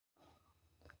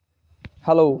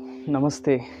Hello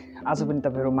नमस्ते। आज पनि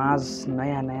तपाईहरु माझ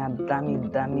नयाँ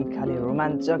दामी खाले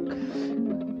रोमाञ्चक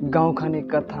गाउँखाने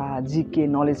कथा जीके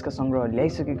नलेजका संग्रह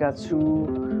ल्याइसकेका छु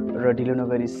र ढिलो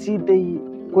नगरी सिधै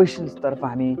क्वेशन्स तर्फ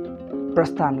हामी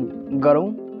प्रस्थान गरौँ।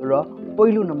 र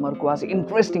पहिलो नम्बरको आज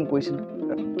इन्ट्रेस्टिङ क्वेशन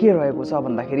के रहेको छ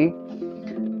भन्दाखेरि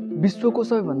विश्वको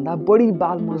सबैभन्दा बढी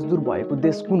बाल मजदुर भएको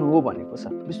देश कुन हो भनेको छ।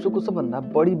 विश्वको सबैभन्दा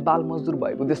बढी बाल मजदुर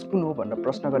भएको देश कुन हो भनेर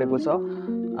प्रश्न गरेको छ।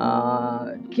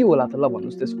 के होला त ल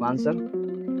भन्नुस् त्यसको आन्सर।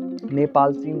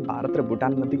 नेपाल, चीन, भारत र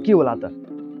भुटान मध्ये के होला त?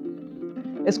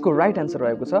 यसको राइट आन्सर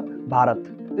रहेको छ भारत।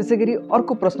 त्यसैगरी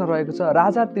अर्को प्रश्न रहेको छ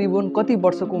राजा त्रिभुवन कति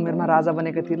वर्षको उमेरमा राजा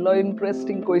बनेका थिए? ल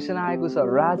इन्ट्रेस्टिङ क्वेशन आएको छ।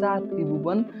 राजा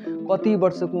त्रिभुवन कति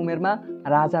वर्षको उमेरमा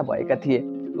राजा भएका थिए?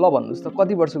 ल भन्नुस् त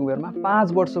कति वर्षको उमेरमा?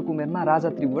 5 वर्षको उमेरमा राजा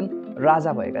त्रिभुवन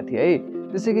राजा भएका थिए है।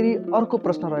 त्यसैगरी अर्को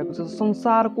प्रश्न रहेको छ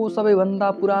संसारको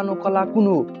सबैभन्दा पुरानो कला कुन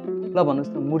हो? ल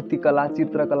भन्नुस् त मूर्तिकला,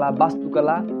 चित्रकला,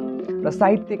 वास्तुकला र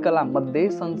साहित्यकला मध्ये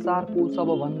संसारको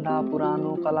सबभन्दा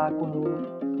पुरानो कला कुन हो?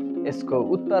 यसको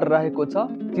उत्तर रहेको छ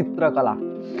चित्रकला।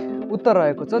 उत्तर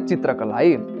रहेको छ चित्रकला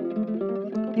है।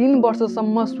 3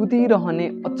 वर्षसम्म सुतिरहने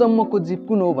अचम्मको जीव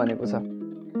कुन हो भनेको छ।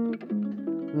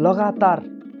 लगातार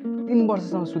 3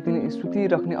 वर्षसम्म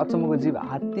सुतिरहने अचम्मको जीव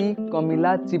हात्ती,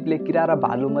 कमिला, चिप्ले किरा र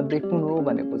भालु मध्ये कुन हो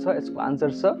भनेको छ। यसको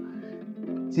आन्सर छ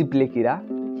चिप्ले किरा।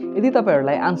 यदि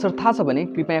तपाईहरुलाई आन्सर थाहा छ भने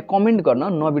कृपया कमेन्ट गर्न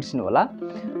नबिर्सिनु होला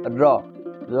र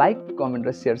लाइक, कमेन्ट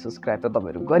र शेयर, सब्स्क्राइब त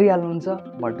तपाईहरु गरिहाल्नुहुन्छ।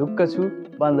 म ढुक्क छु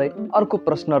भन्दै अर्को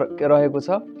प्रश्न रहेको छ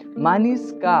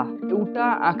मानिसका एउटा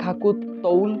आँखाको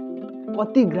तौल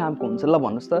कति ग्रामको हुन्छ? ल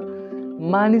भन्नुस् त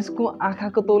मानिसको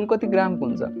आँखाको तौल कति ग्रामको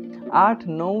हुन्छ? 8,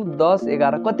 9, 10,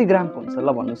 11 कति ग्रामको हुन्छ?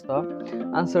 ल भन्नुस् त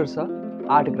आन्सर छ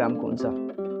 8 ग्रामको हुन्छ।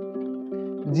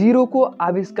 जिरोको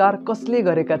आविष्कार कसले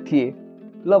गरेका थिए?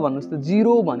 ल भन्नुस् त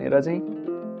जिरो भनेर चाहिँ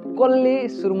कसले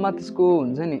सुरुमा त्यसको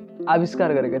हुन्छ नि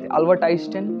आविष्कार गरेका थिए? अल्बर्ट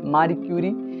आइन्स्टाइन, मारी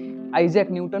क्युरी,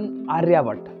 आइज्याक न्युटन,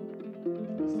 आर्यभट्ट।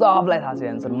 सबलाई थाहा छ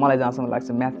आन्सर। मलाई जहाँसम्म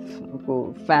लाग्छ म्याथको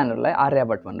फ्यानहरूलाई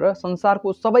आर्यभट्ट भनेर।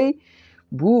 संसारको सबै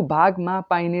भूभागमा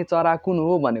पाइने चरा कुन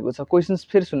हो भनेको छ। क्वेशन्स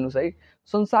फेरि सुन्नुस् है।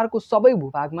 संसारको सबै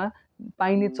भूभागमा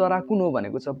पाइने चरा कुन हो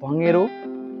भनेको छ। भँगेरो,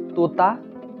 तोता,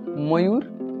 मयूर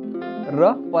र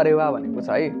परेवा भनेको छ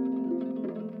है।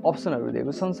 अप्सनहरु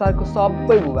दिएको संसारको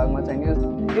सबै भूभागमा चाहिने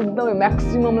एकदमै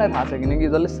म्याक्सिममलाई थाहा छ किनकि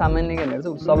जसले सामान्य ज्ञान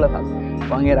हेर्छ सबलाई थाहा छ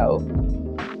भँगेरा हो।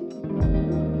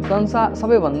 संसार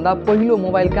सबैभन्दा पहिलो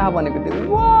मोबाइल कहाँ बनेको थियो?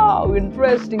 Wow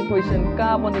interesting question.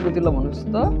 कहाँ बनेको थियो ल भन्नुस्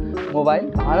त मोबाइल?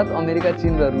 भारत, अमेरिका,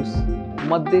 चीन र रुस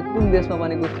मध्ये कुन देशमा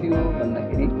बनेको थियो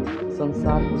भन्दाखेरि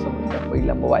संसारको सबैभन्दा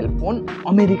पहिला मोबाइल फोन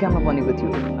अमेरिकामा बनेको थियो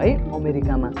है।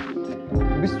 अमेरिकामा।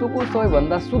 विश्वको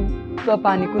सबैभन्दा शुद्ध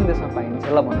पानी कुन देशमा पाइन्छ?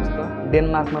 ल भन्नुस् त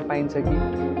डेनमार्कमा पाइन्छ कि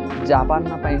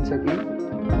जापानमा पाइन्छ कि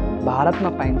भारतमा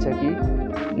पाइन्छ कि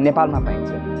नेपालमा पाइन्छ?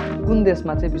 कुन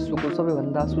देशमा चाहिँ विश्वको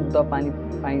सबैभन्दा शुद्ध पानी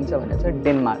पाइन्छ भने चाहिँ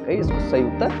डेनमार्क है। यसको सही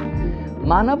उत्तर।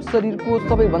 मानव शरीरको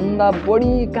सबैभन्दा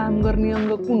बढी काम गर्ने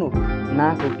अङ्ग कुन हो?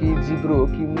 नाक हो कि जिब्रो हो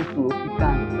कि मुटु हो कि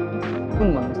कान? कुन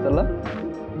भन्नुस् त ल?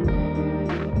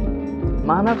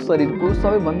 मानव शरीरको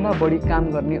सबैभन्दा बढी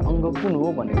काम गर्ने अङ्ग कुन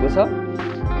हो भनेको छ।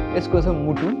 यसको छ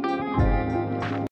मुटु।